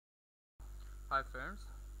Hi friends,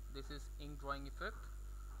 this is ink drawing effect.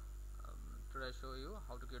 Today I show you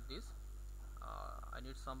how to get this. I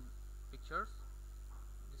need some pictures,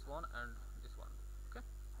 this one and this one. Okay,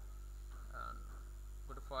 and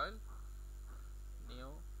go to file,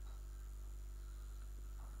 new,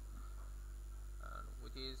 and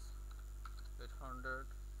width is 800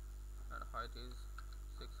 and height is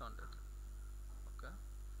 600. Okay,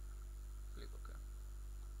 click OK.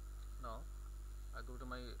 Now I go to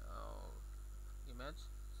my image,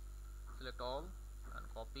 select all and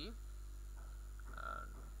copy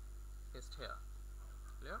and paste here.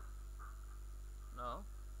 Clear? Now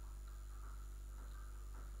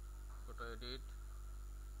go to edit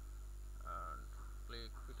and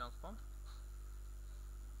click Quick Transform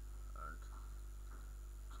and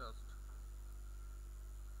just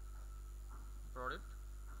brought it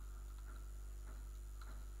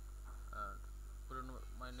and put in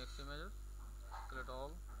my next images, select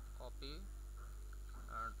all, copy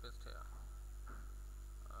and paste here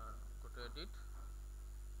and go to edit,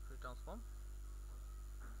 free transform,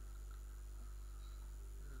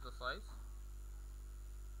 this is the size,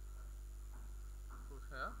 put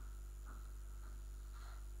here,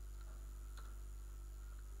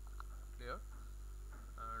 clear,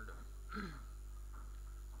 and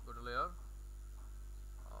go to layer,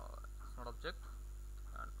 smart object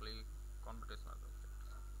and click convert to smart object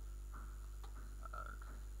and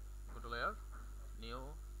go to layer,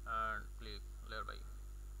 new and click layer by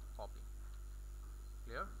copy.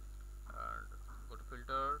 Clear, and go to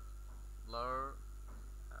filter, blur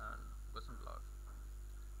and Gaussian blur.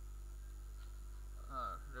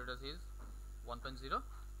 Radius is 1.0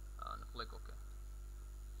 and click OK.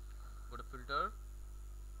 Go to filter,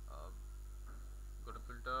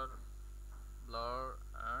 blur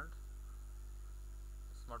and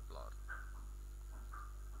smart blur.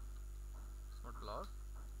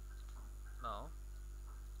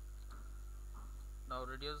 Now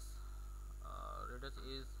radius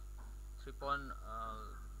is 3.0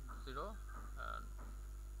 and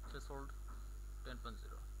threshold 10.0.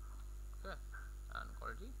 okay, and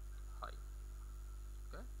quality high.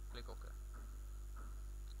 Okay, click OK.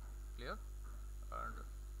 Clear, and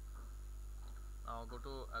now go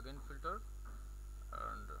to again filter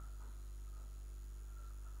and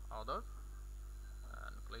other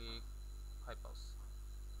and click high pass.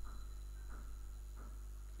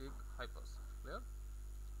 Clear,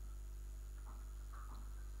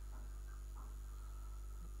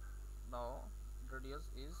 now radius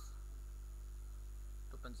is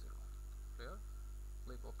 2.0. Clear,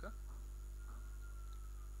 click OK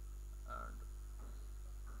and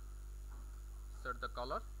set the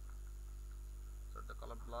color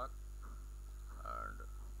black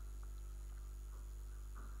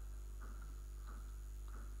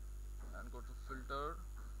and go to filter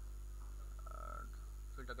and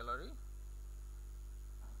filter gallery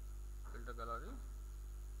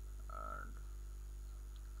and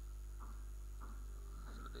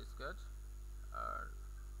select the sketch and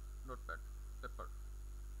notepad paper.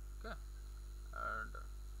 Okay, and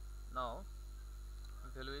now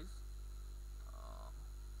value is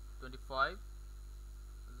 25,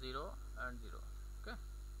 0 and 0. Okay,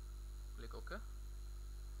 click OK.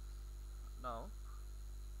 Now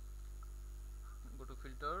go to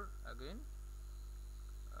filter again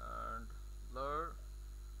and blur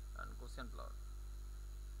and Gaussian blur.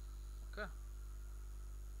 Okay,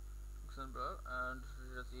 Gaussian blur and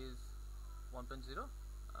radius is 1.0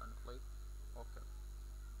 and click OK.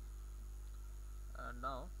 And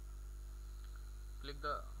now click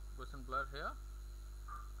the Gaussian blur here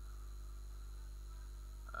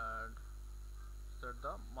and set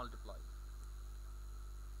the multiply.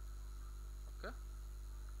 Okay,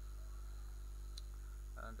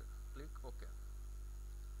 and click OK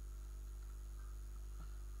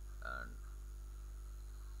and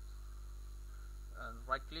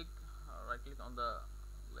right click on the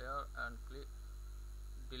layer and click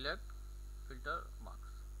delete filter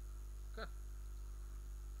marks. Okay,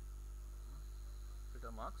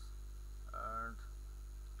 filter marks and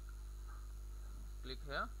click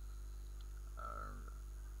here and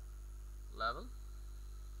level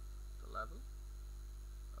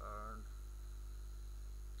and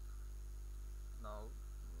now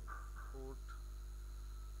put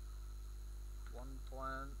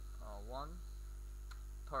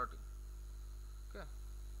 1.130. okay,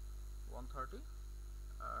 130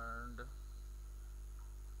 and 130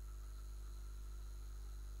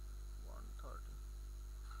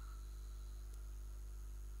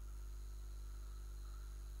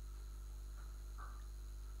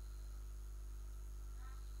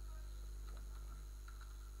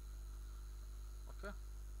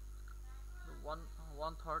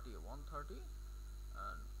 130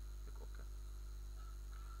 and click OK.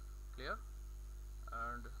 Clear.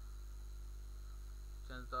 And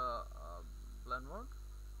change the blend mode.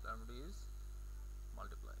 Blend mode is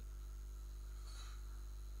multiply.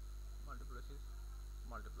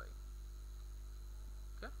 Multiply.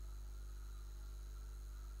 Okay.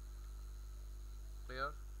 Clear.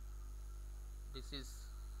 This is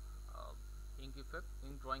ink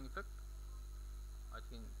drawing effect.